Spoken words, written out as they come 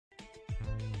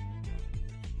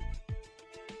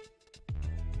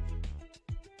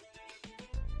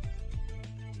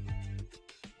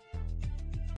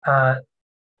Uh,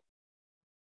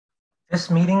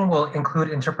 this meeting will include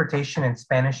interpretation in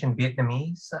Spanish and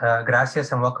Vietnamese.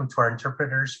 Gracias and welcome to our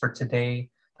interpreters for today,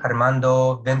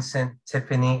 Armando, Vincent,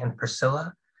 Tiffany, and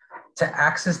Priscilla. To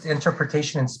access the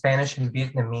interpretation in Spanish and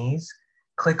Vietnamese,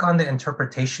 click on the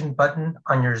interpretation button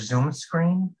on your Zoom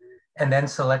screen and then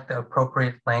select the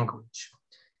appropriate language.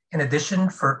 In addition,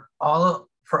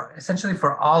 essentially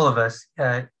for all of us,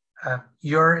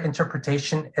 your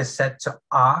interpretation is set to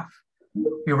off.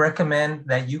 We recommend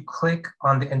that you click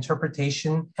on the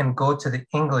interpretation and go to the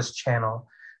English channel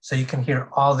so you can hear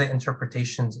all the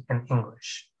interpretations in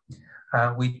English.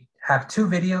 We have two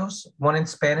videos, one in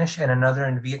Spanish and another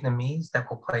in Vietnamese that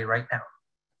will play right now.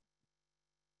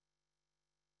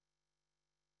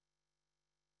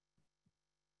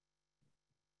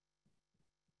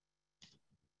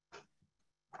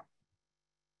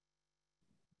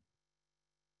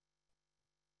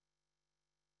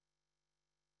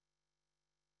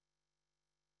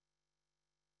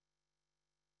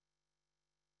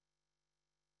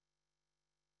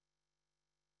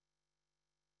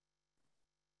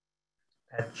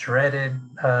 That dreaded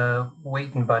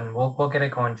waiting button. We'll get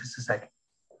it going in just a second.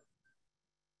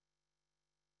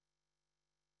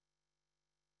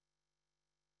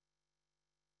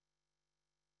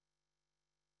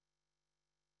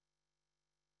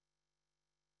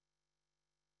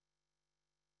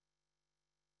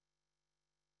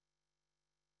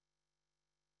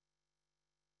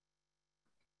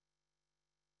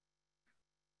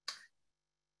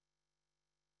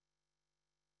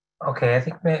 Okay,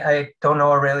 I don't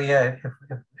know, Aurelia,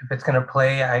 if it's going to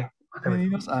play.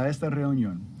 Bienvenidos a esta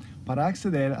reunión. Para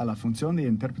acceder a la función de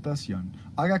interpretación,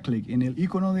 haga clic en el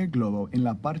icono del globo en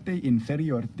la parte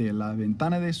inferior de la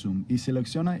ventana de Zoom y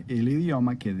selecciona el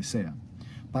idioma que desea.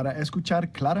 Para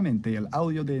escuchar claramente el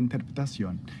audio de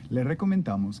interpretación, le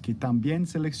recomendamos que también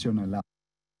seleccione la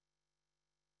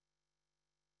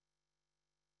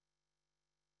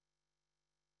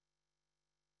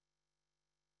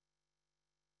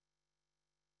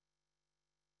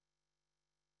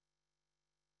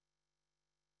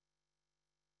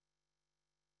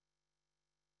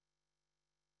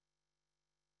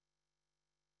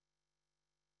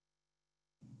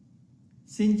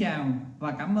Xin chào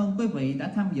và cảm ơn quý vị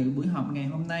đã tham dự buổi họp ngày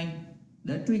hôm nay.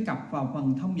 Để truy cập vào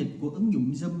phần thông dịch của ứng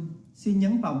dụng Zoom, xin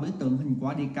nhấn vào biểu tượng hình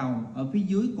quả địa cầu ở phía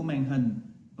dưới của màn hình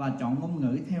và chọn ngôn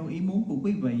ngữ theo ý muốn của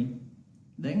quý vị.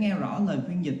 Để nghe rõ lời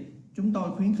phiên dịch, chúng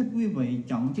tôi khuyến khích quý vị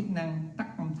chọn chức năng tắt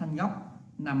âm thanh gốc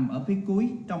nằm ở phía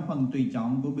cuối trong phần tùy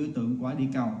chọn của biểu tượng quả địa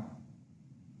cầu.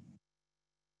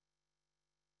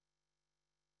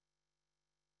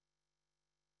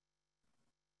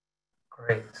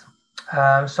 Great.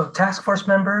 So task force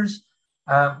members,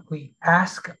 we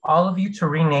ask all of you to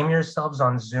rename yourselves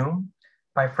on Zoom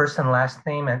by first and last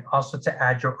name and also to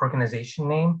add your organization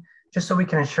name, just so we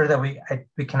can ensure that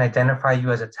we can identify you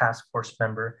as a task force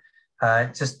member.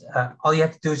 All you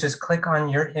have to do is just click on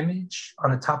your image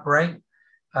on the top right,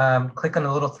 click on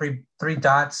the little three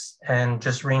dots and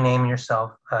just rename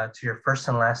yourself to your first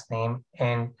and last name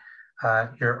and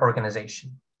your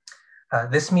organization.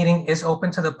 This meeting is open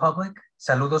to the public.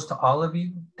 Saludos to all of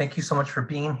you. Thank you so much for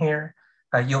being here.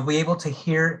 You'll be able to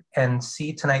hear and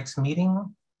see tonight's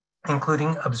meeting,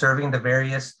 including observing the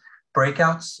various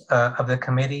breakouts of the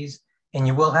committees, and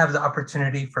you will have the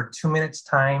opportunity for 2 minutes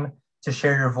time to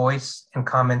share your voice and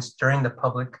comments during the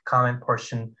public comment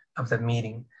portion of the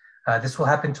meeting. This will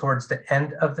happen towards the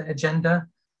end of the agenda.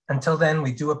 Until then,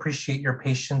 we do appreciate your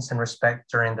patience and respect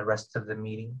during the rest of the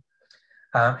meeting.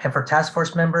 And for task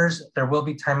force members, there will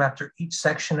be time after each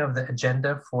section of the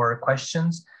agenda for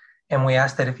questions. And we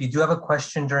ask that if you do have a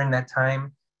question during that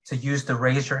time, to use the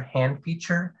raise your hand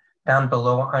feature down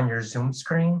below on your Zoom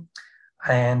screen.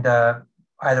 And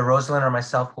either Rosalind or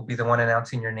myself will be the one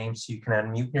announcing your name so you can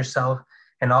unmute yourself.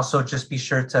 And also just be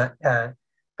sure to,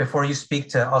 before you speak,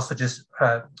 to also just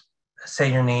say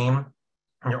your name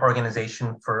and your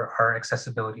organization for our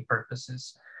accessibility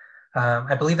purposes.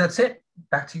 I believe that's it.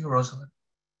 Back to you, Rosalind.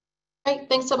 Great,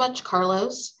 thanks so much,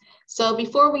 Carlos. So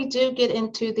before we do get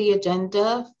into the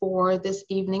agenda for this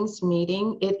evening's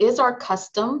meeting, it is our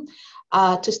custom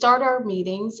to start our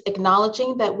meetings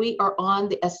acknowledging that we are on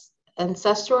the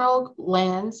ancestral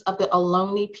lands of the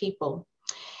Ohlone people.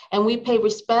 And we pay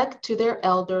respect to their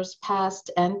elders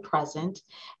past and present,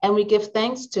 and we give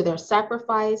thanks to their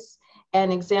sacrifice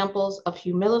and examples of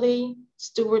humility,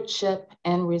 stewardship,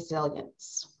 and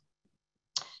resilience.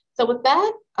 So with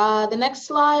that, the next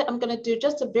slide, I'm going to do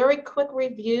just a very quick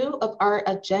review of our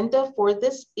agenda for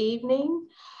this evening.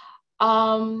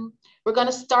 We're going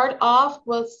to start off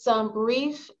with some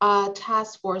brief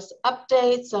task force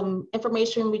updates, some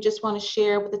information we just want to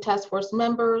share with the task force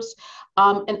members.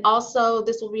 And also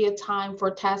this will be a time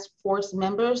for task force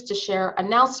members to share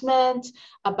announcements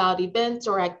about events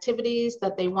or activities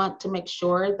that they want to make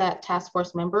sure that task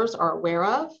force members are aware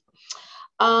of.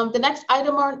 The next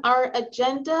item on our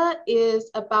agenda is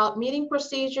about meeting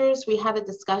procedures. We had a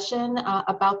discussion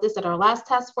about this at our last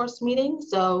task force meeting.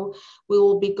 So we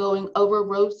will be going over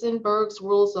Rosenberg's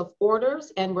rules of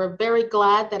orders, and we're very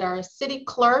glad that our city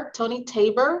clerk, Tony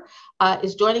Tabor,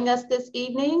 is joining us this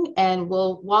evening and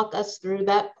will walk us through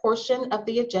that portion of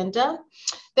the agenda.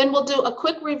 Then we'll do a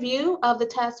quick review of the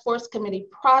task force committee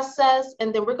process,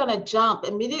 and then we're going to jump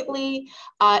immediately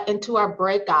into our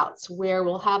breakouts, where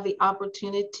we'll have the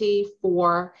opportunity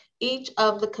for each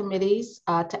of the committees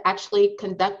to actually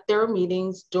conduct their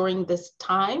meetings during this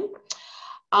time.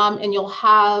 And you'll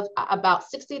have about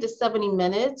 60 to 70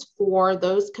 minutes for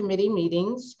those committee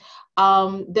meetings.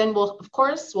 Then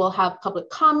we'll have public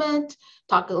comment,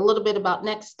 talk a little bit about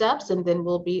next steps, and then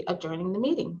we'll be adjourning the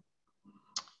meeting.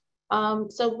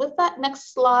 So with that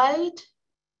next slide,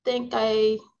 I think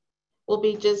I will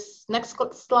be just, next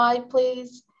slide,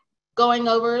 please. Going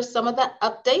over some of the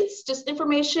updates, just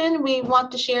information we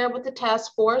want to share with the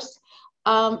task force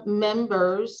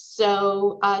members.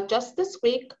 So just this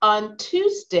week on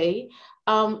Tuesday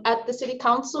at the city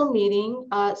council meeting,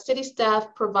 city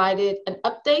staff provided an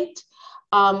update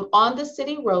on the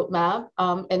city roadmap.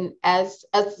 And as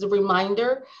a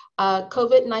reminder,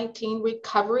 COVID-19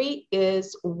 recovery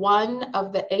is one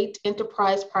of the 8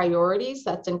 enterprise priorities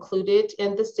that's included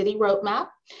in the city roadmap.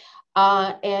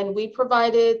 And we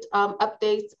provided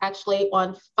updates actually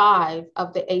on 5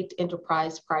 of the 8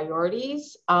 enterprise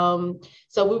priorities.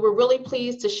 So we were really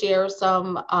pleased to share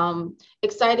some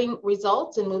exciting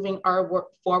results in moving our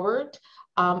work forward.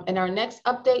 And our next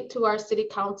update to our city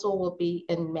council will be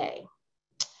in May.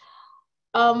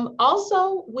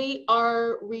 Also, we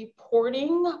are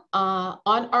reporting on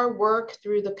our work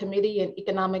through the Committee and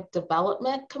Economic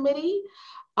Development Committee.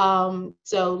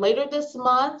 So later this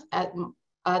month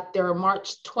at their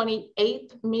March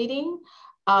 28th meeting,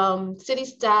 city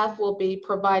staff will be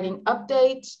providing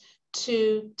updates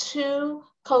to 2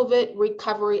 COVID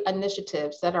recovery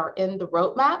initiatives that are in the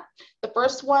roadmap. The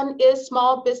first one is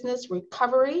small business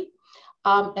recovery.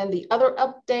 And the other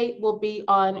update will be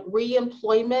on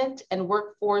reemployment and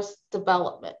workforce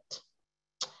development.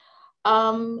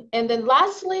 And then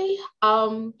lastly,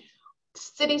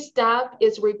 city staff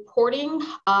is reporting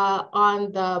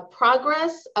on the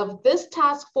progress of this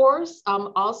task force,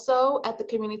 also at the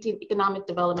Community and Economic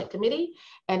Development Committee.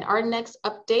 And our next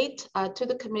update to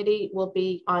the committee will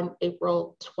be on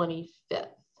April 25th.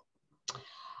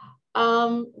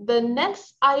 The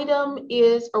next item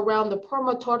is around the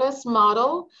promotores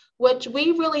model, which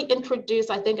we really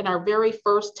introduced, I think, in our very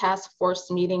first task force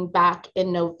meeting back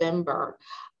in November.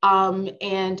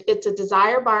 And it's a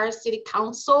desire by our city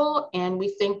council, and we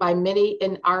think by many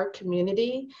in our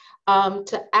community,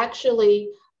 to actually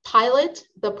pilot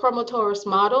the promotores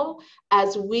model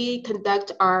as we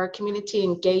conduct our community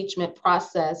engagement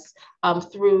process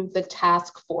through the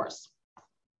task force.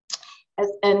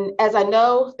 As I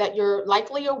know that you're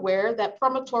likely aware that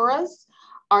promotores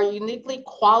are uniquely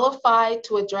qualified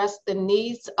to address the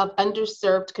needs of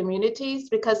underserved communities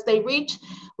because they reach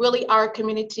really our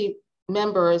community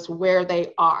members where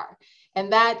they are.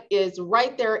 And that is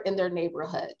right there in their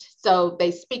neighborhood. So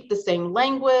they speak the same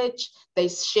language, they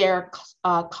share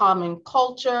common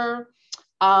culture,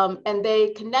 and they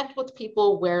connect with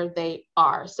people where they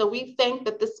are. So we think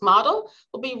that this model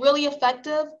will be really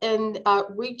effective in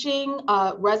reaching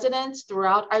residents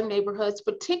throughout our neighborhoods,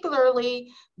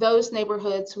 particularly those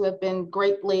neighborhoods who have been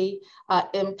greatly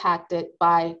impacted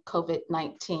by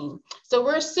COVID-19. So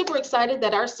we're super excited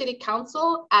that our city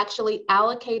council actually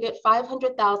allocated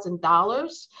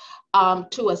 $500,000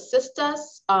 to assist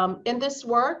us in this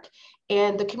work.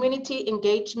 And the Community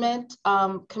Engagement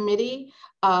Committee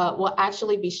will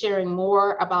actually be sharing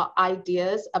more about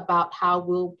ideas about how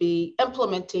we'll be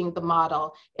implementing the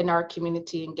model in our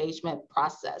community engagement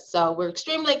process. So we're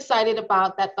extremely excited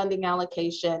about that funding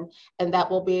allocation and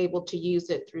that we'll be able to use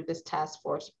it through this task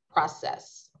force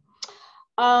process.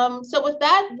 So with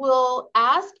that, we'll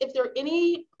ask if there are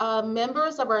any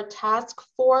members of our task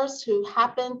force who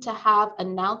happen to have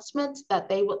announcements that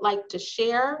they would like to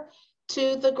share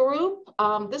to the group.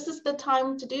 This is the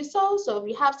time to do so. So if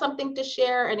you have something to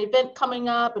share, an event coming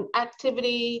up, an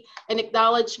activity, an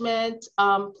acknowledgement,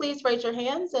 please raise your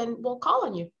hands and we'll call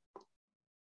on you.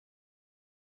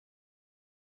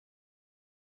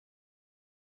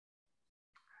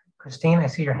 Christine, I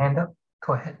see your hand up.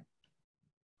 Go ahead.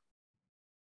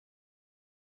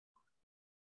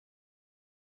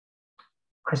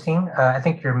 Christine, I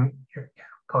think you're yeah,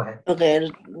 go ahead. Okay, I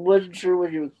just wasn't sure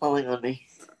when you were calling on me.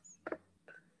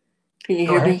 Can you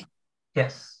Go hear ahead. me?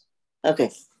 Yes.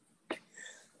 Okay.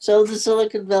 So the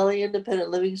Silicon Valley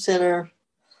Independent Living Center,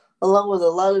 along with a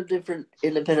lot of different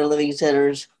independent living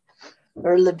centers,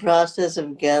 are in the process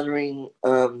of gathering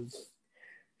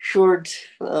short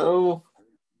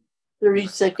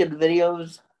 30-second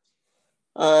videos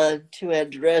to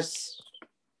address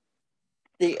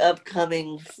the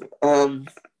upcoming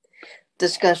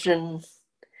discussion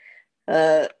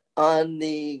on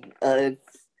the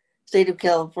State of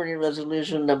California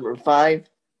Resolution number 5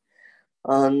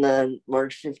 on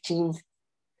March 15th.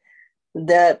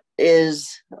 That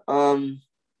is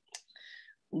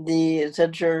the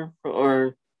censure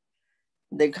or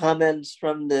the comments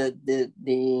from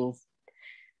the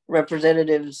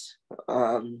representatives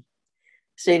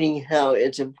stating how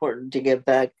it's important to get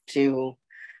back to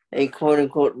a quote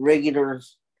unquote regular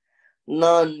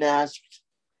non-masked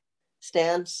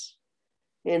stance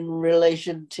in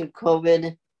relation to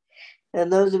COVID.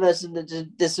 And those of us in the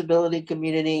disability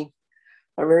community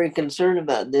are very concerned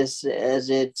about this as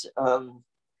it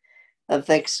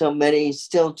affects so many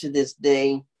still to this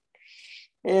day.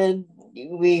 And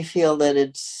we feel that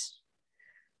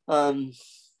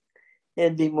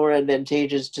it'd be more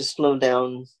advantageous to slow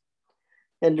down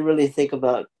and to really think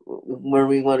about where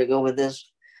we want to go with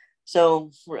this.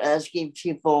 So we're asking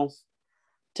people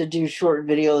to do short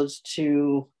videos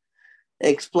to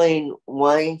explain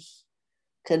why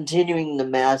continuing the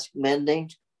mask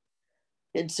mandate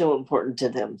is so important to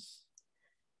them.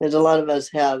 There's a lot of us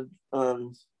have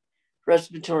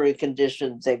respiratory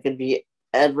conditions that could be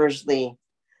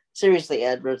seriously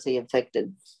adversely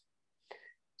affected.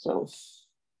 So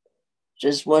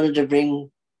just wanted to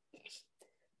bring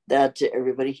that to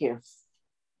everybody here.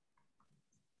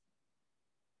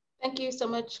 Thank you so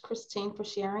much, Christine, for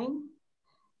sharing.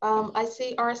 I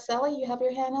see Araceli, you have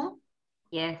your hand up.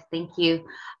 Yes, thank you.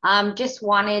 Just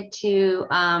wanted to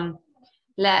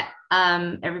let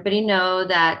everybody know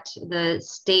that the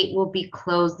state will be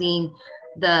closing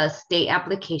the state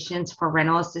applications for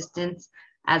rental assistance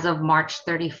as of March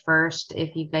 31st.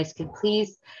 If you guys could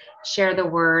please share the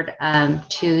word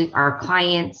to our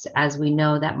clients, as we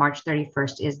know that March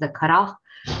 31st is the cutoff.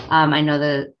 I know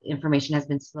the information has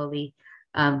been slowly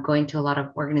going to a lot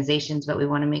of organizations, but we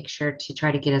want to make sure to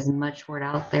try to get as much word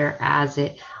out there as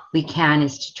we can,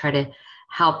 is to try to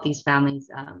help these families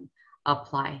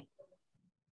apply.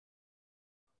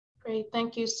 Great,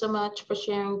 thank you so much for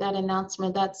sharing that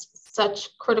announcement. That's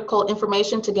such critical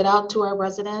information to get out to our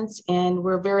residents, and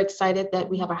we're very excited that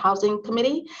we have a housing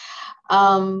committee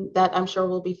that I'm sure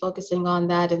will be focusing on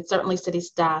that, and certainly city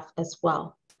staff as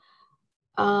well.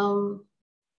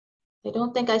 I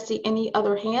don't think I see any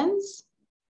other hands.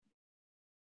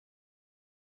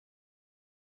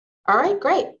 All right,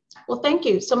 great. Well, thank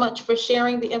you so much for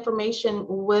sharing the information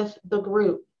with the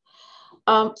group.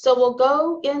 So we'll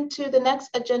go into the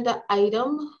next agenda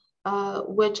item,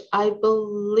 which I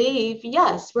believe,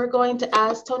 yes, we're going to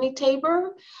ask Tony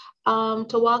Tabor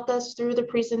to walk us through the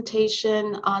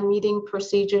presentation on meeting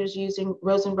procedures using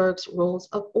Rosenberg's Rules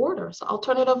of Order. So I'll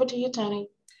turn it over to you, Tony.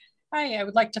 Hi, I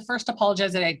would like to first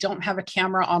apologize that I don't have a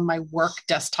camera on my work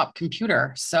desktop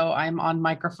computer, so I'm on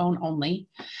microphone only.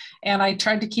 And I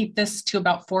tried to keep this to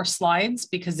about 4 slides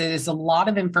because it is a lot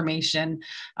of information,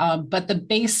 but the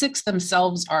basics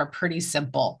themselves are pretty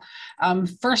simple.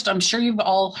 First, I'm sure you've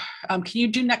all, can you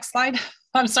do next slide?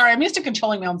 I'm sorry, I'm used to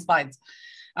controlling my own slides.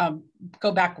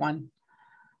 Go back one.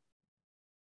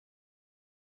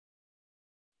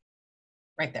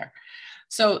 Right there.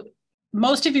 So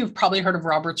most of you have probably heard of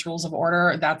Robert's Rules of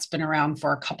Order. That's been around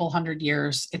for a couple hundred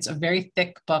years. It's a very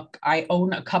thick book. I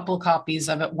own a couple copies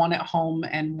of it, one at home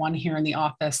and one here in the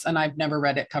office, and I've never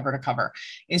read it cover to cover.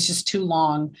 It's just too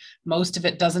long. Most of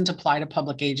it doesn't apply to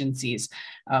public agencies.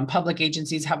 Public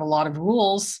agencies have a lot of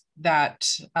rules that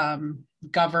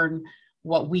govern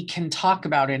what we can talk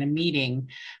about in a meeting.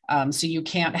 So you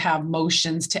can't have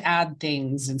motions to add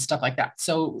things and stuff like that.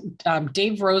 So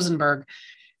Dave Rosenberg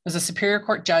was a Superior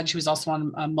Court judge who was also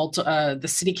on the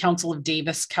City Council of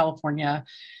Davis, California.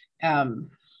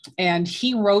 And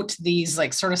he wrote these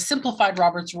like sort of simplified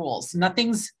Robert's Rules.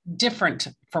 Nothing's different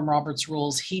from Robert's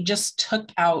Rules. He just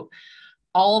took out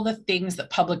all the things that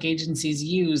public agencies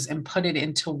use and put it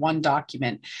into one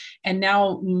document. And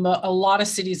now a lot of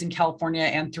cities in California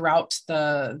and throughout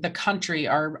the country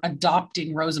are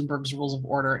adopting Rosenberg's Rules of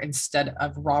Order instead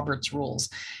of Robert's Rules.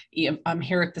 I'm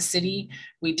here at the city.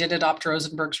 We did adopt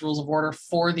Rosenberg's Rules of Order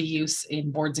for the use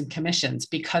in boards and commissions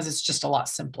because it's just a lot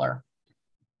simpler.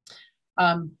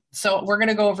 So we're going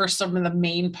to go over some of the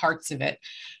main parts of it.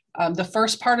 The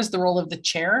first part is the role of the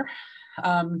chair.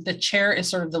 The chair is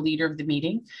sort of the leader of the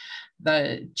meeting.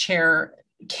 The chair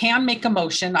can make a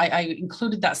motion. I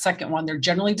included that second one. They're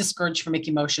generally discouraged from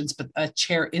making motions, but a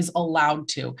chair is allowed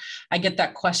to. I get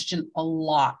that question a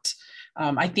lot.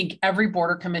 I think every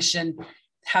border commission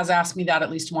has asked me that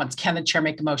at least once. Can the chair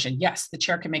make a motion? Yes, the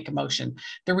chair can make a motion.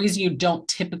 The reason you don't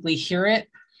typically hear it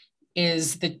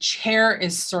is the chair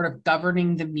is sort of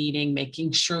governing the meeting,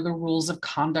 making sure the rules of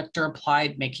conduct are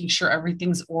applied, making sure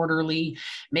everything's orderly,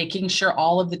 making sure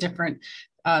all of the different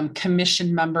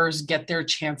commission members get their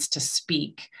chance to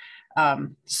speak.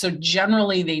 So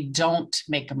generally they don't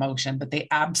make a motion, but they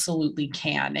absolutely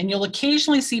can. And you'll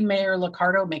occasionally see Mayor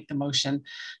Liccardo make the motion.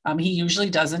 He usually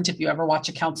doesn't. If you ever watch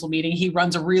a council meeting, he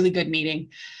runs a really good meeting.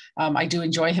 I do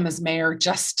enjoy him as mayor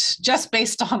just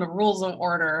based on the rules of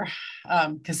order,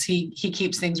 because he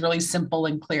keeps things really simple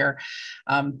and clear,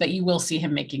 but you will see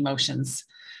him making motions.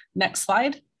 Next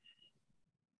slide.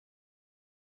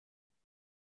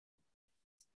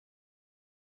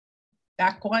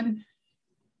 Back one.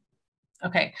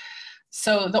 Okay,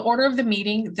 so the order of the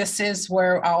meeting, this is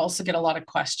where I'll also get a lot of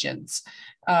questions.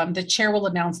 The chair will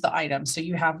announce the item. So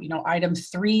you have, item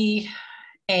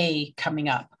 3A coming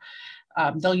up.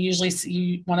 They'll usually,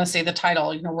 you want to say the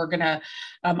title, we're going to,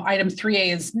 item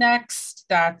 3A is next.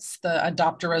 That's the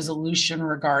adopt a resolution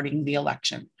regarding the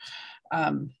election.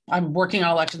 I'm working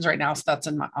on elections right now, so that's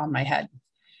on my head.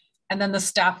 And then the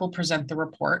staff will present the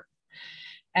report.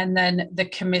 And then the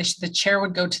chair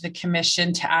would go to the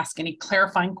commission to ask any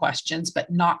clarifying questions,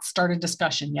 but not start a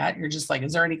discussion yet. You're just like,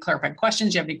 is there any clarifying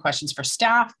questions? Do you have any questions for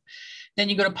staff? Then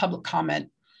you go to public comment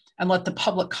and let the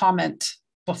public comment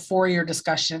before your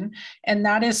discussion. And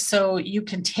that is so you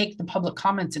can take the public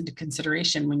comments into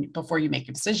consideration before you make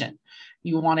a decision.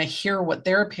 You want to hear what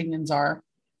their opinions are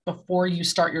before you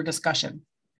start your discussion.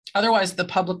 Otherwise, the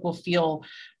public will feel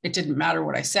it didn't matter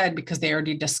what I said because they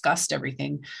already discussed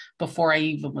everything before I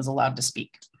even was allowed to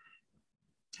speak.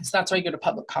 So that's why you go to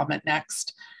public comment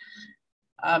next.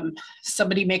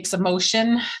 Somebody makes a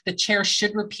motion. The chair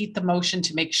should repeat the motion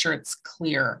to make sure it's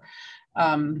clear.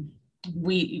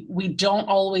 We don't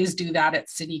always do that at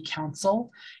city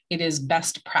council. It is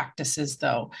best practices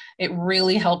though. It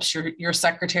really helps your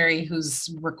secretary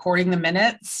who's recording the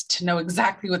minutes to know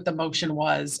exactly what the motion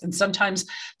was. And sometimes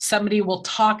somebody will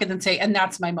talk and then say, and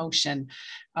that's my motion.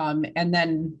 And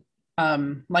then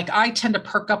like I tend to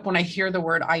perk up when I hear the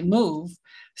word I move.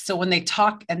 So when they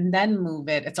talk and then move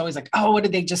it, it's always like, oh, what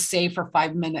did they just say for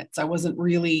 5 minutes? I wasn't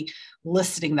really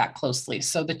listening that closely.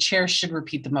 So the chair should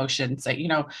repeat the motion, say,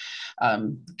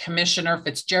 Commissioner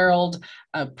Fitzgerald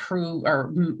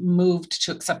moved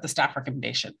to accept the staff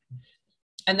recommendation.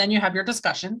 And then you have your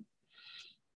discussion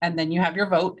and then you have your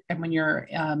vote. And when you're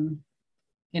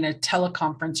in a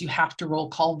teleconference, you have to roll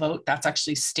call vote. That's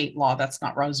actually state law. That's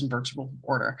not Rosenberg's rule of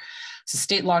order. So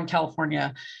state law in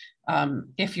California,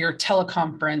 if you're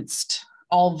teleconferenced,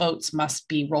 all votes must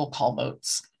be roll call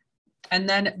votes. And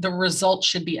then the result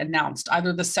should be announced.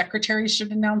 Either the secretary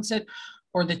should announce it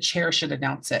or the chair should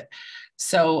announce it.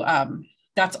 So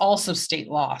that's also state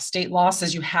law. State law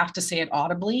says you have to say it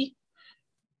audibly.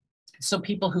 So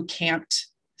people who can't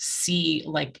see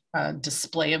like a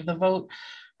display of the vote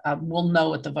will know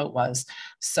what the vote was.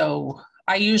 So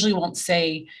I usually won't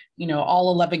say,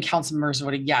 all 11 council members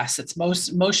voted yes. It's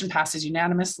motion passes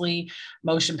unanimously.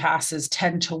 Motion passes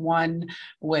 10-1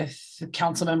 with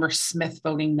Councilmember Smith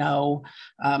voting no,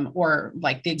 or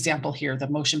like the example here, the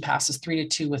motion passes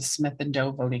 3-2 with Smith and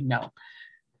Doe voting no.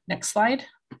 Next slide.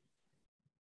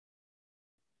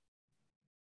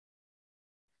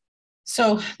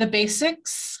 So the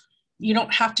basics, you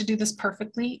don't have to do this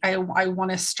perfectly. I want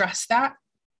to stress that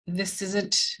this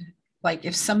isn't like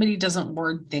if somebody doesn't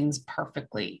word things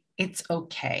perfectly, it's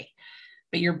okay.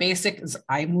 But your basic is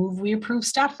I move we approve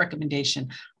staff recommendation.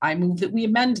 I move that we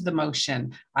amend the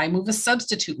motion. I move a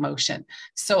substitute motion.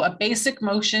 So a basic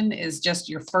motion is just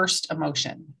your first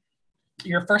motion.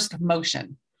 Your first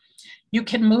motion. You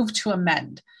can move to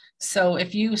amend. So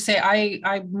if you say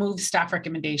I move staff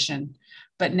recommendation,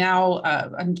 but now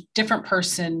a different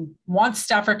person wants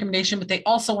staff recommendation, but they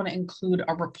also want to include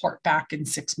a report back in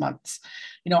 6 months.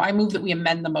 I move that we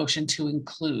amend the motion to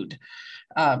include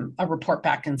a report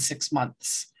back in 6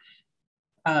 months.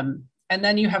 And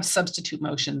then you have substitute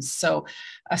motions. So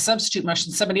a substitute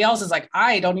motion, somebody else is like,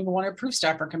 I don't even want to approve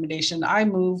staff recommendation. I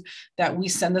move that we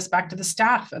send this back to the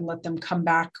staff and let them come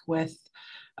back with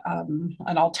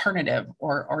an alternative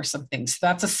or something. So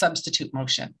that's a substitute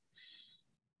motion.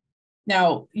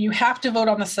 Now, you have to vote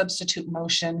on the substitute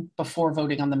motion before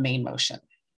voting on the main motion.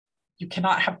 You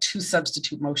cannot have two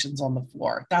substitute motions on the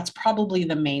floor. That's probably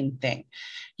the main thing.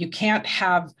 You can't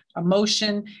have a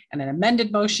motion and an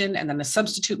amended motion and then a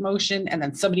substitute motion, and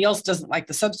then somebody else doesn't like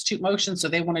the substitute motion, so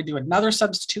they want to do another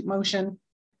substitute motion.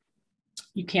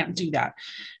 You can't do that.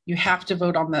 You have to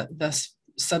vote on the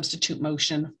substitute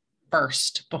motion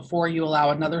first before you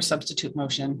allow another substitute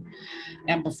motion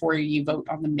and before you vote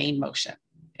on the main motion.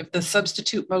 If the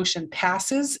substitute motion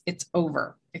passes, it's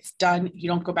over. It's done. You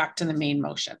don't go back to the main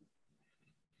motion.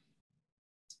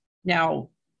 Now,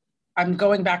 I'm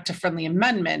going back to friendly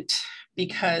amendment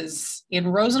because in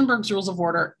Rosenberg's Rules of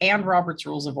Order and Robert's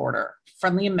Rules of Order,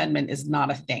 friendly amendment is not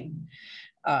a thing.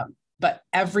 But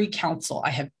every council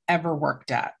I have ever worked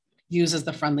at uses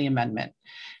the friendly amendment.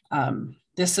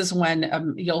 This is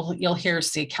when you'll hear,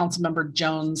 say, Councilmember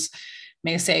Jones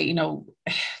may say, you know,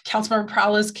 Councilmember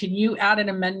Prowlis, can you add an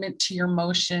amendment to your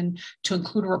motion to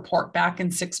include a report back in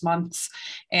 6 months?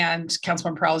 And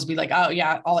Councilmember Prowlis be like, oh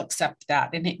yeah, I'll accept that.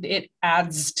 And it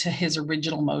adds to his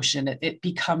original motion. It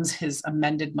becomes his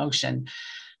amended motion.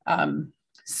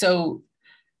 So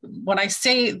when I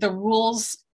say the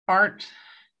rules aren't,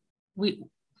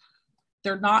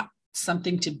 they're not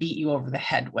something to beat you over the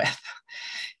head with.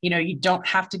 You know, you don't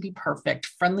have to be perfect.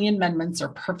 Friendly amendments are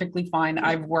perfectly fine.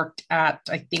 I've worked at,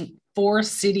 I think, 4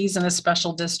 cities in a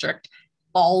special district.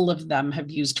 All of them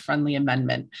have used friendly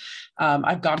amendment.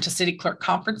 I've gone to city clerk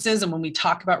conferences, and when we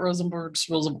talk about Rosenberg's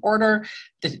Rules of Order,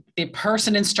 the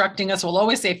person instructing us will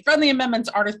always say friendly amendments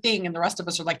aren't a thing, and the rest of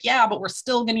us are like, yeah, but we're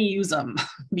still going to use them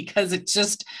because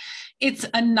it's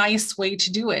a nice way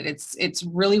to do it. It's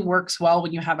really works well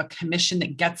when you have a commission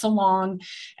that gets along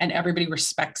and everybody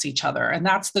respects each other. And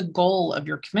that's the goal of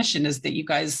your commission, is that you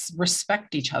guys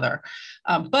respect each other.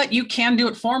 But you can do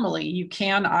it formally. You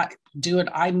can do it,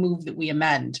 I move that we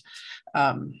amend.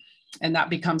 And that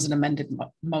becomes an amended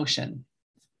motion.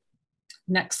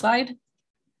 Next slide.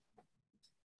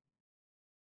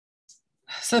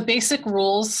 So the basic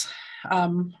rules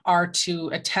are to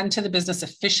attend to the business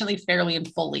efficiently, fairly,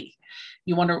 and fully.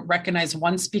 You want to recognize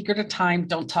one speaker at a time.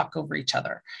 Don't talk over each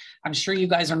other. I'm sure you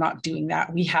guys are not doing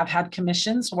that. We have had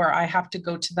commissions where I have to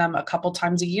go to them a couple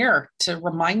times a year to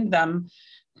remind them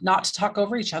not to talk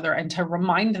over each other and to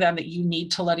remind them that you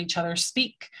need to let each other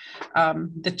speak.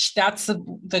 That's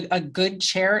a good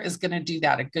chair is going to do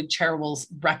that. A good chair will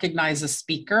recognize a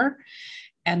speaker.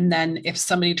 And then if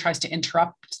somebody tries to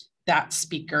interrupt that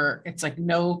speaker, it's like,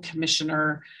 no,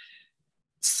 Commissioner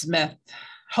Smith.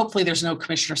 Hopefully there's no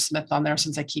Commissioner Smith on there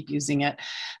since I keep using it.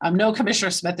 No,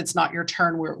 Commissioner Smith, it's not your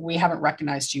turn. We haven't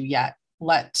recognized you yet.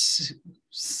 Let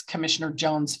Commissioner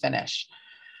Jones finish.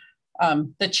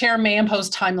 The chair may impose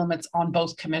time limits on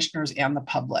both commissioners and the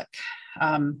public.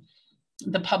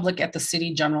 The public at the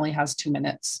city generally has 2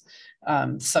 minutes.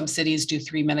 Some cities do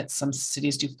 3 minutes, some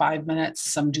cities do 5 minutes,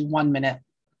 some do 1 minute.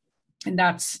 And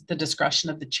that's the discretion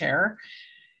of the chair.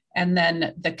 And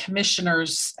then the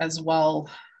commissioners as well,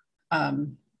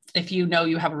 if you know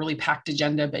you have a really packed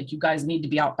agenda, but you guys need to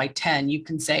be out by 10, you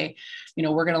can say, you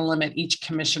know, we're going to limit each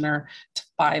commissioner to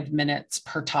 5 minutes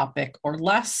per topic or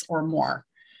less or more.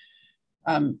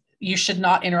 You should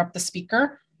not interrupt the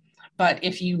speaker, but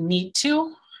if you need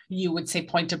to, you would say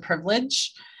point of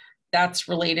privilege. That's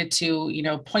related to, you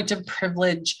know, point of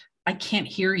privilege, I can't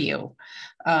hear you.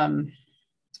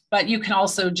 But you can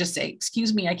also just say,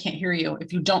 excuse me, I can't hear you.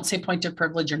 If you don't say point of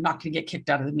privilege, you're not going to get kicked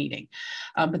out of the meeting.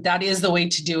 But that is the way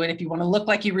to do it. If you want to look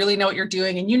like you really know what you're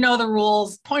doing and you know the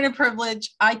rules, point of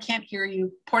privilege, I can't hear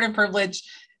you. Point of privilege,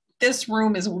 this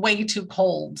room is way too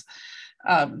cold.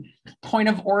 Point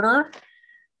of order,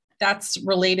 that's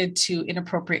related to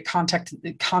inappropriate conduct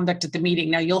at the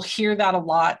meeting. Now you'll hear that a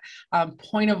lot.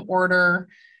 Point of order,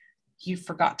 you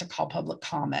forgot to call public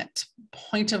comment.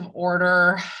 Point of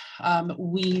order,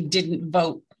 we didn't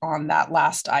vote on that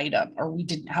last item, or we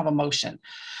didn't have a motion.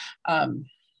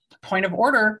 Point of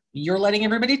order, you're letting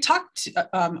everybody talk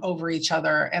over each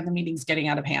other and the meeting's getting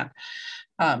out of hand.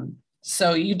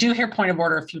 So you do hear point of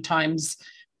order a few times.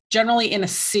 Generally in a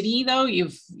city though,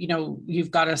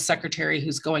 you've got a secretary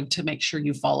who's going to make sure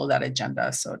you follow that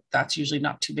agenda. So that's usually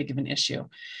not too big of an issue.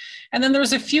 And then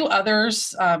there's a few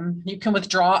others. You can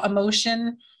withdraw a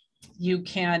motion. You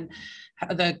can,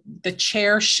 the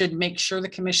chair should make sure the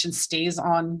commission stays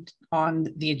on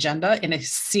the agenda. In a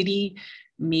city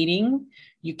meeting,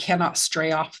 you cannot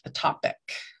stray off the topic.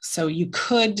 So you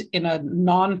could in a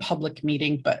non-public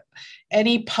meeting, but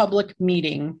any public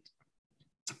meeting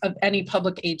of any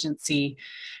public agency,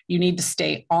 you need to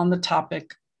stay on the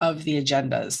topic of the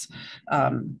agendas.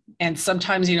 And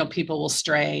sometimes, you know, people will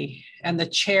stray, and the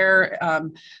chair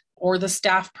or the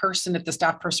staff person, if the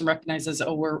staff person recognizes,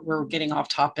 oh, we're getting off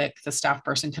topic, the staff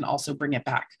person can also bring it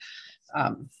back.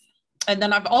 And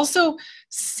then I've also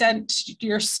sent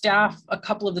your staff a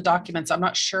couple of the documents. I'm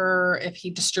not sure if he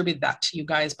distributed that to you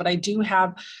guys, but I do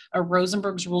have a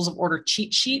Rosenberg's Rules of Order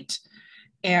cheat sheet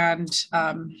and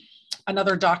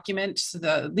another document. So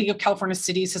the League of California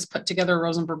Cities has put together a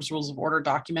Rosenberg's Rules of Order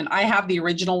document. I have the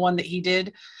original one that he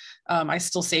did. I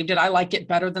still saved it. I like it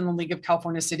better than the League of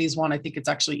California Cities one. I think it's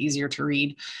actually easier to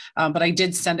read. But I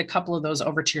did send a couple of those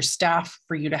over to your staff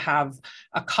for you to have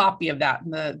a copy of that.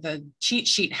 And the cheat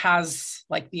sheet has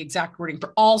like the exact wording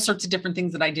for all sorts of different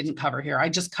things that I didn't cover here. I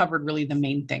just covered really the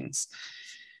main things.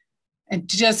 And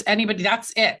does anybody,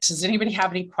 that's it. Does anybody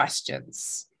have any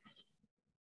questions?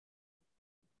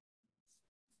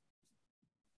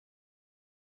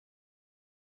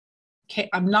 Okay,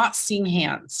 I'm not seeing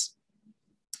hands.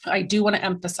 I do want to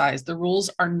emphasize the rules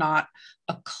are not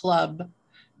a club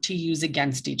to use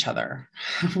against each other.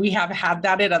 We have had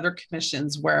that at other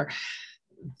commissions where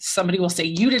somebody will say,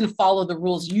 you didn't follow the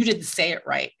rules, you didn't say it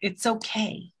right. It's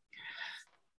okay.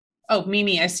 Oh,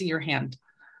 Mimi, I see your hand.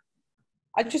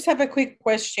 I just have a quick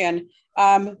question.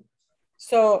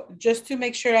 So just to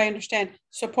make sure I understand,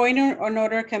 so point on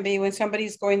order can be when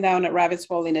somebody's going down a rabbit's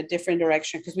hole in a different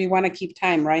direction, because we want to keep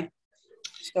time, right?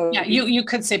 So yeah, you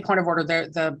could say point of order.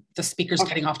 The speaker's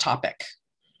getting off topic.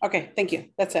 Okay, thank you.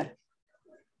 That's it.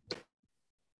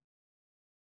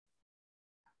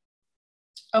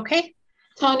 Okay.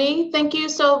 Tony, thank you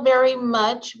so very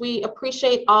much. We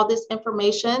appreciate all this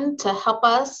information to help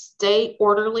us stay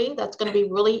orderly. That's going to be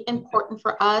really important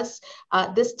for us.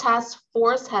 This task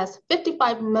force has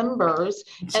 55 members.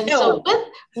 And so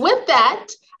with that,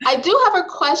 I do have a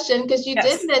question because you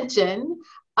did mention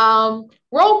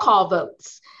roll call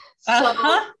votes. So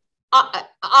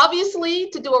obviously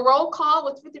to do a roll call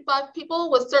with 55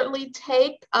 people would certainly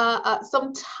take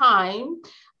some time.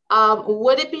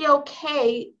 Would it be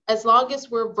okay as long as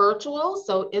we're virtual,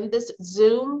 so in this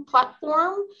Zoom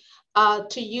platform,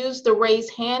 to use the raise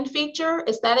hand feature?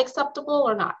 Is that acceptable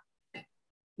or not?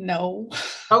 No.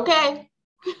 Okay.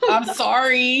 I'm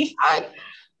sorry.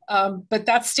 But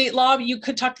that's state law. You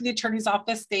could talk to the attorney's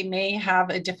office. They may have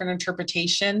a different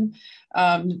interpretation.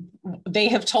 They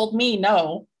have told me,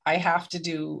 no, I have to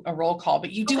do a roll call,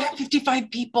 but you do have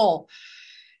 55 people.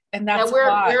 And that's we're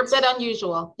a bit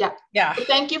unusual. Yeah. Yeah. But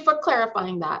thank you for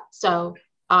clarifying that. So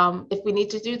if we need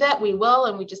to do that, we will,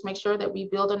 and we just make sure that we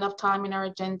build enough time in our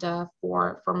agenda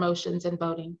for motions and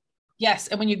voting. Yes,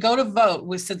 and when you go to vote,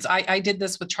 since I did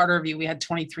this with Charter Review, we had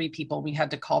 23 people. We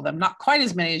had to call them, not quite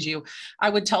as many as you. I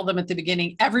would tell them at the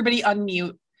beginning, everybody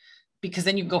unmute, because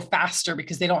then you go faster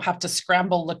because they don't have to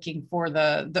scramble looking for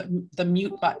the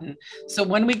mute button. So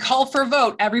when we call for a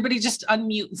vote, everybody just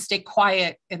unmute and stay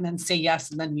quiet and then say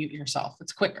yes and then mute yourself.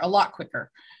 It's quicker, a lot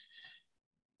quicker.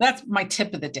 That's my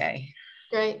tip of the day.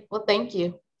 Great. Well, thank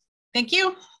you. Thank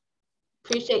you.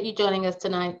 Appreciate you joining us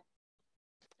tonight.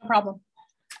 No problem.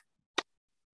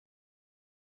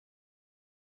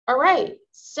 All right,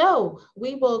 so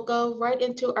we will go right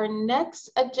into our next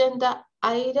agenda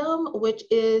item, which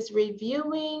is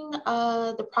reviewing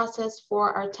the process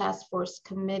for our task force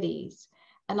committees.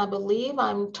 And I believe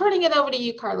I'm turning it over to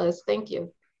you, Carlos. Thank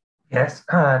you. Yes,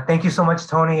 thank you so much,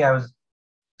 Tony. I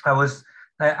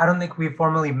don't think we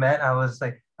formally met. I was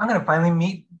like, I'm gonna finally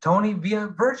meet Tony via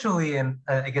virtually, and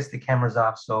I guess the camera's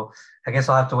off. So I guess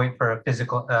I'll have to wait for a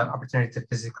physical opportunity to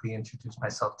physically introduce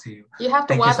myself to you. You have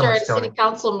to watch our city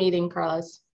council meeting,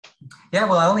 Carlos. Yeah,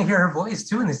 well, I only hear her voice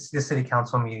too in the city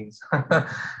council meetings.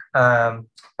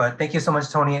 But thank you so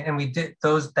much, Tony. And we did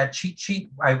that cheat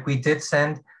sheet. We did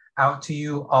send out to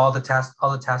you all the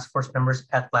task force members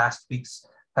at last week's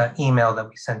email that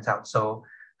we sent out. So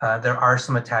there are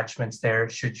some attachments there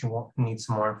should you need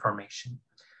some more information.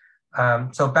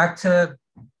 So back to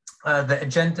the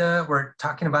agenda, we're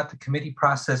talking about the committee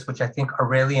process, which I think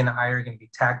Aurelia and I are going to be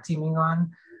tag teaming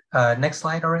on. Next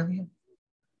slide, Aurelia.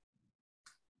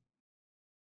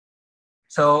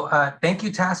 So thank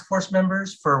you, task force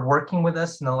members, for working with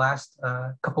us in the last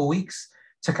couple weeks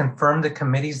to confirm the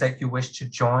committees that you wish to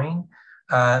join.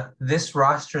 This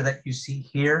roster that you see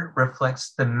here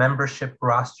reflects the membership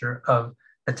roster of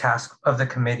the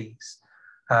committees.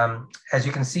 As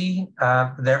you can see,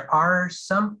 there are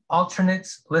some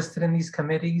alternates listed in these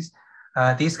committees.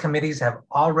 These committees have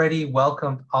already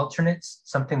welcomed alternates,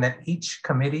 something that each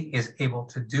committee is able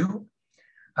to do.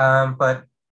 But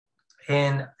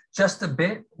in just a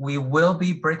bit, we will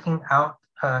be breaking out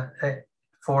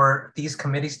for these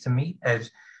committees to meet.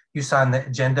 As you saw in the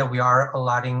agenda, we are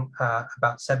allotting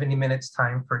about 70 minutes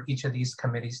time for each of these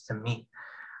committees to meet.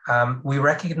 We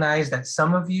recognize that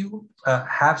some of you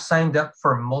have signed up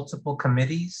for multiple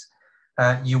committees.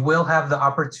 You will have the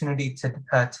opportunity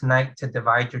tonight to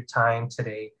divide your time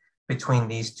today between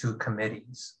these two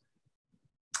committees.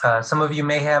 Some of you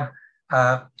may have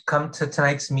come to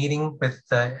tonight's meeting with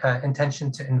the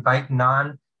intention to invite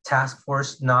non-task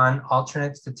force,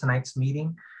 non-alternates to tonight's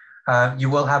meeting. You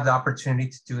will have the opportunity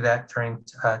to do that during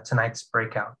tonight's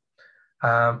breakout.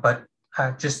 But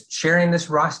just sharing this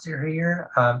roster here,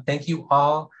 thank you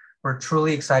all. We're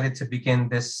truly excited to begin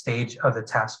this stage of the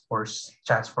task force's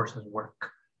work.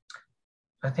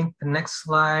 I think the next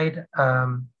slide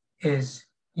is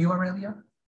you, Aurelia.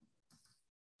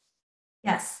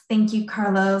 Yes, thank you,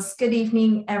 Carlos. Good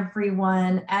evening,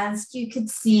 everyone. As you could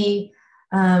see,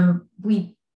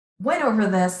 we went over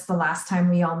this the last time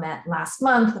we all met last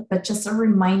month, but just a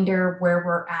reminder where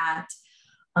we're at.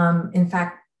 In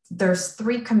fact, there's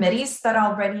 3 committees that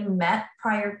already met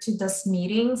prior to this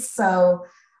meeting. So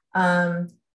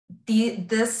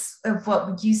this of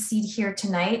what you see here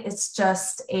tonight, it's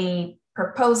just a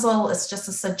proposal, it's just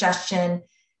a suggestion,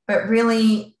 but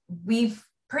really we've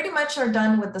pretty much are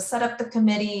done with the set up the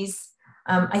committees.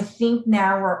 I think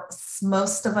now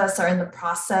most of us are in the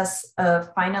process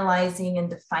of finalizing and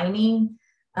defining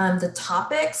the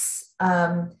topics,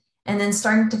 and then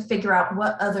starting to figure out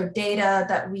what other data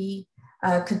that we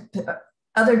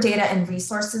other data and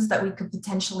resources that we could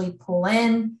potentially pull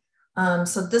in.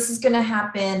 So this is going to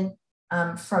happen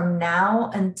from now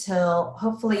until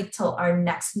hopefully till our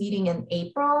next meeting in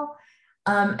April.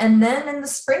 And then in the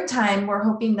springtime, we're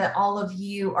hoping that all of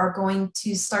you are going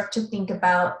to start to think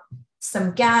about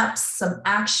some gaps, some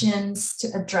actions to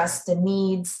address the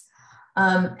needs.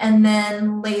 And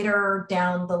then later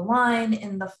down the line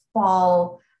in the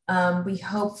fall, we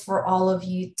hope for all of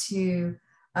you to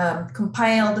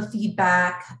compile the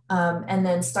feedback and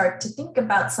then start to think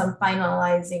about some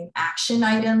finalizing action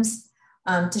items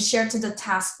to share to the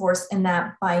task force, and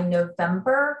that by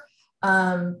November,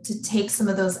 to take some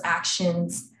of those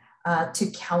actions to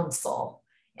council.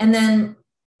 And then,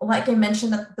 like I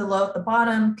mentioned below at the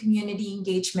bottom, community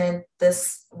engagement,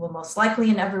 this will most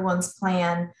likely in everyone's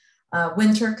plan.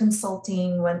 Winter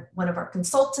consulting, when one of our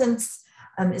consultants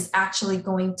is actually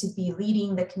going to be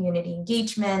leading the community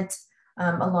engagement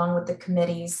along with the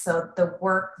committees. So the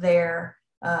work there,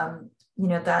 you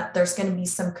know, that there's going to be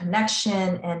some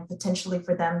connection and potentially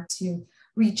for them to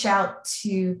reach out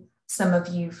to some of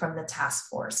you from the task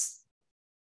force.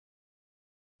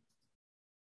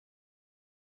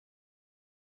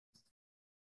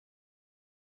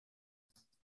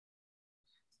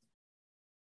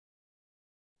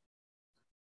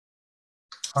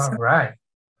 All right.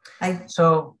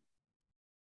 So,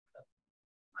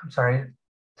 I'm sorry,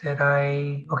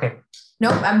 okay.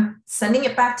 Nope, I'm sending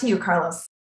it back to you, Carlos.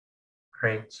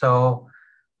 Great. So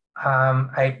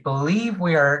I believe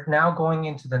we are now going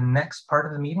into the next part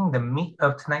of the meeting, the meat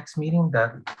of tonight's meeting.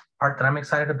 The part that I'm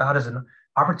excited about is an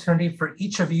opportunity for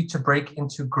each of you to break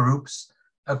into groups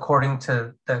according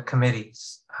to the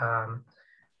committees.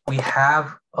 We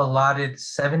have allotted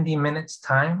 70 minutes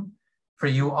time for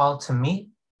you all to meet.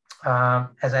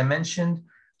 As I mentioned,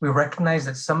 we recognize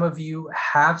that some of you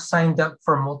have signed up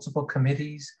for multiple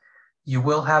committees. You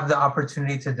will have the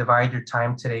opportunity to divide your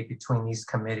time today between these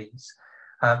committees.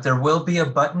 There will be a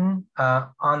button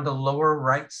on the lower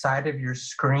right side of your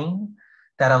screen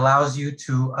that allows you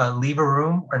to leave a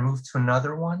room or move to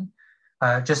another one.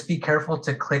 Just be careful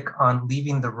to click on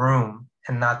leaving the room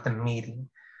and not the meeting.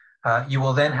 You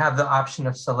will then have the option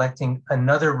of selecting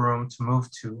another room to move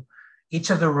to. Each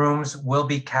of the rooms will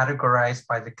be categorized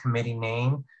by the committee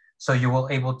name, so you will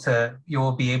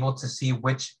be able to see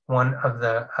which one of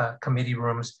the committee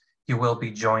rooms you will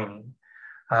be joining.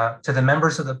 To the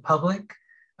members of the public,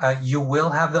 you will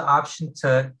have the option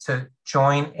to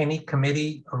join any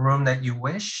committee room that you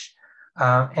wish,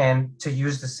 and to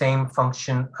use the same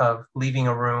function of leaving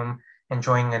a room and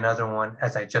joining another one,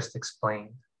 as I just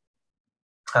explained.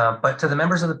 But to the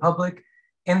members of the public,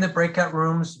 in the breakout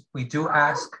rooms, we do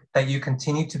ask that you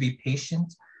continue to be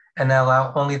patient and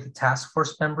allow only the task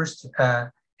force members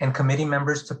and committee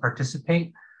members to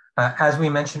participate. As we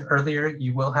mentioned earlier,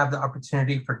 you will have the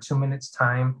opportunity for 2 minutes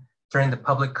time during the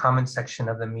public comment section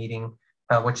of the meeting,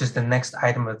 which is the next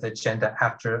item of the agenda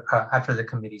after the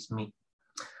committees meet.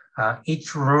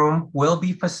 Each room will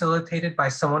be facilitated by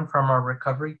someone from our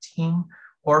recovery team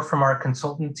or from our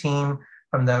consultant team,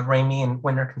 from the Ramey and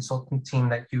Winter consultant team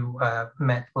that you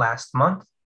met last month.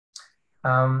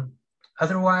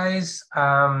 Otherwise,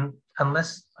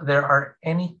 unless there are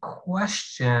any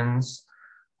questions,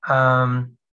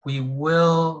 we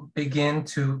will begin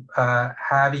to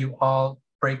have you all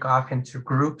break off into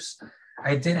groups.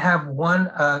 I did have one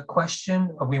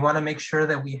question. We want to make sure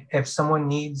that if someone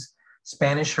needs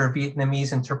Spanish or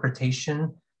Vietnamese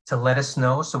interpretation to let us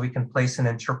know so we can place an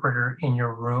interpreter in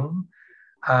your room.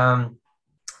 For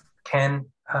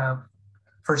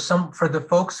the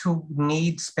folks who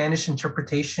need Spanish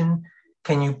interpretation,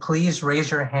 can you please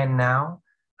raise your hand now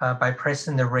by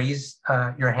pressing the raise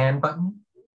your hand button?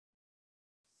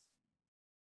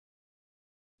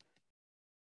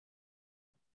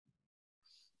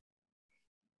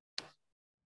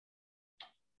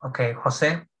 Okay,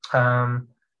 Jose,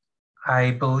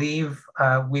 I believe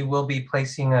we will be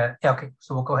placing okay,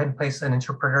 so we'll go ahead and place an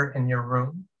interpreter in your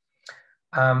room.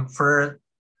 For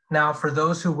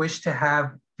those who wish to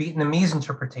have Vietnamese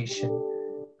interpretation,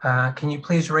 can you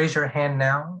please raise your hand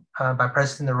now by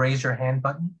pressing the raise your hand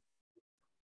button?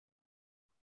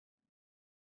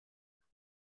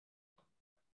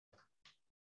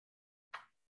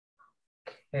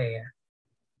 Okay,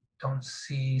 don't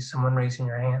see someone raising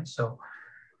your hand, so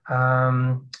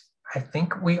I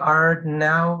think we are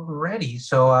now ready.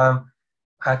 So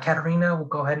Katerina will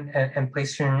go ahead and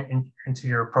place you into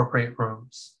your appropriate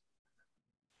rooms.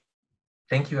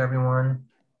 Thank you, everyone.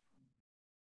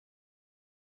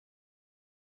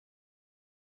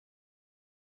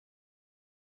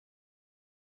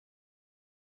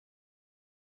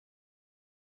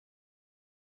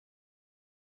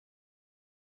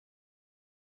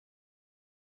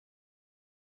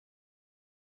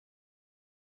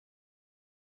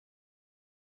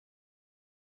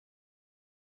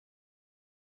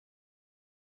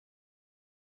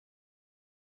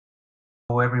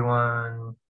 Hello,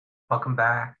 everyone. Welcome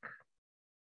back.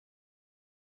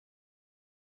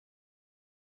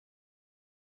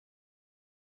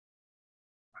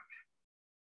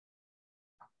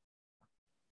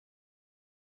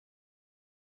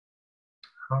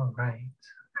 All right.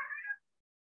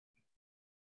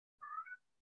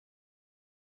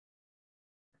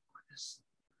 Just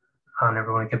on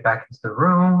everyone to get back into the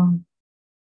room.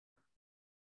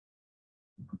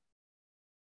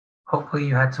 Hopefully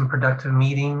you had some productive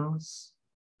meetings.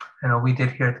 I know we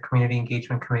did here at the Community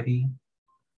Engagement Committee.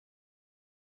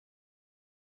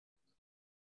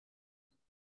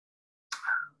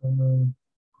 Don't know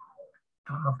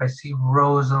if I see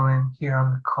Rosalind here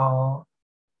on the call.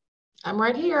 I'm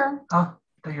right here. Oh,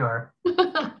 there you are.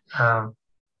 All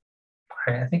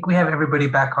right, I think we have everybody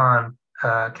back on,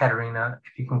 Katerina,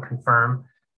 if you can confirm.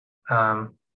 I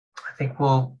think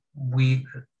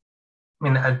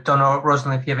I don't know,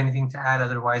 Rosalind, if you have anything to add.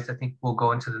 Otherwise, I think we'll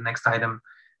go into the next item,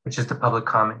 which is the public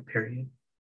comment period.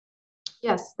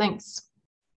 Yes, thanks.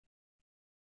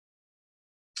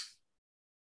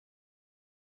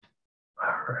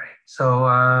 All right, so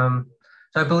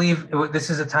I believe this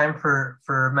is a time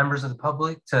for members of the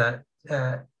public to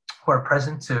who are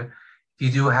present to, if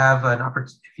you do have an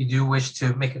opportunity, if you do wish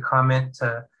to make a comment,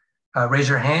 raise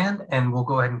your hand and we'll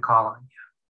go ahead and call on you.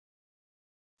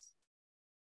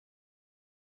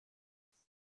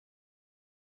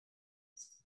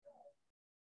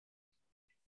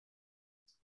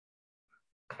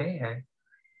 Okay.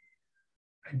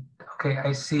 Okay,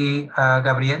 I see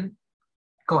Gabriel.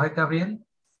 Go ahead, Gabriel.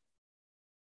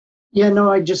 Yeah,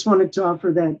 no, I just wanted to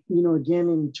offer that, again,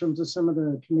 in terms of some of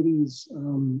the committees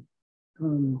and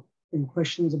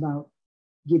questions about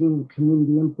getting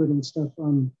community input and stuff,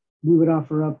 we would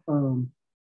offer up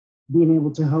being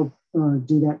able to help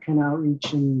do that kind of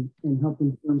outreach and help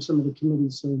inform some of the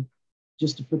committees. So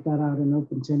just to put that out and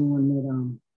open to anyone that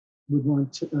would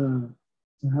want to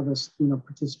have us,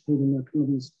 participate in their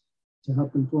committees to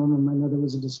help inform them. I know there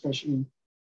was a discussion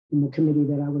in the committee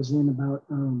that I was in about,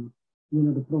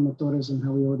 the promotores and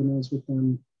how we organize with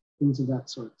them, things of that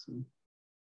sort. So.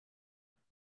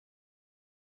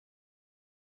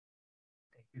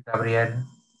 Thank you, Gabriel.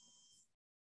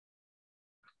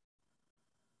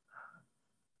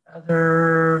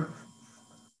 Other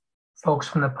folks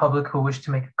from the public who wish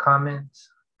to make a comment,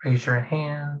 raise your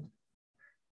hand.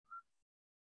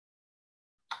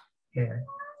 Yeah,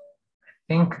 I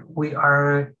think we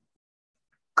are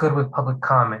good with public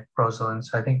comment, Rosalind.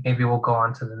 So I think maybe we'll go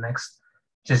on to the next,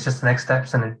 just the next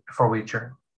steps and before we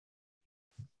adjourn.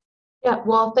 Yeah,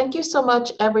 well, thank you so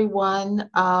much, everyone,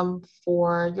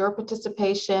 for your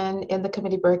participation in the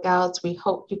committee breakouts. We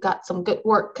hope you got some good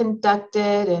work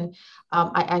conducted, and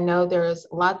I know there's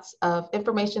lots of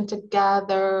information to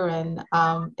gather and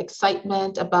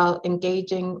excitement about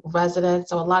engaging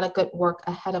residents, so a lot of good work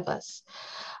ahead of us.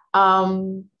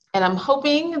 And I'm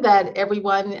hoping that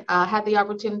everyone had the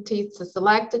opportunity to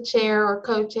select a chair or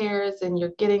co-chairs and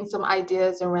you're getting some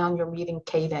ideas around your meeting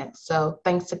cadence. So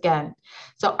thanks again.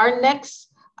 So our next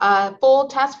full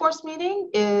task force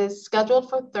meeting is scheduled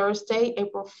for Thursday,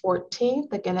 April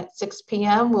 14th, again at 6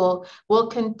 p.m. We'll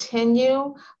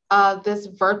continue this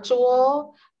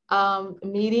virtual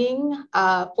meeting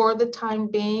for the time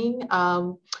being.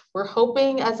 We're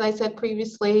hoping, as I said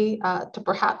previously, to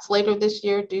perhaps later this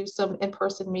year do some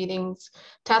in-person meetings,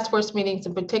 task force meetings,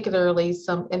 and particularly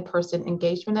some in-person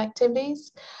engagement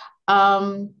activities.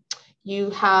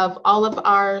 You have all of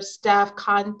our staff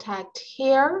contact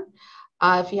here.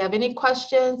 If you have any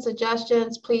questions,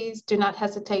 suggestions, please do not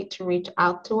hesitate to reach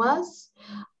out to us.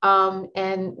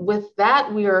 And with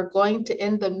that, we are going to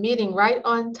end the meeting right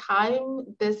on time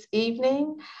this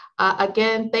evening.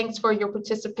 Again, thanks for your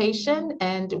participation,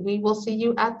 and we will see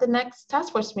you at the next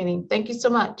task force meeting. Thank you so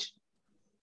much.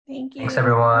 Thank you. Thanks,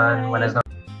 everyone. Buenas noches.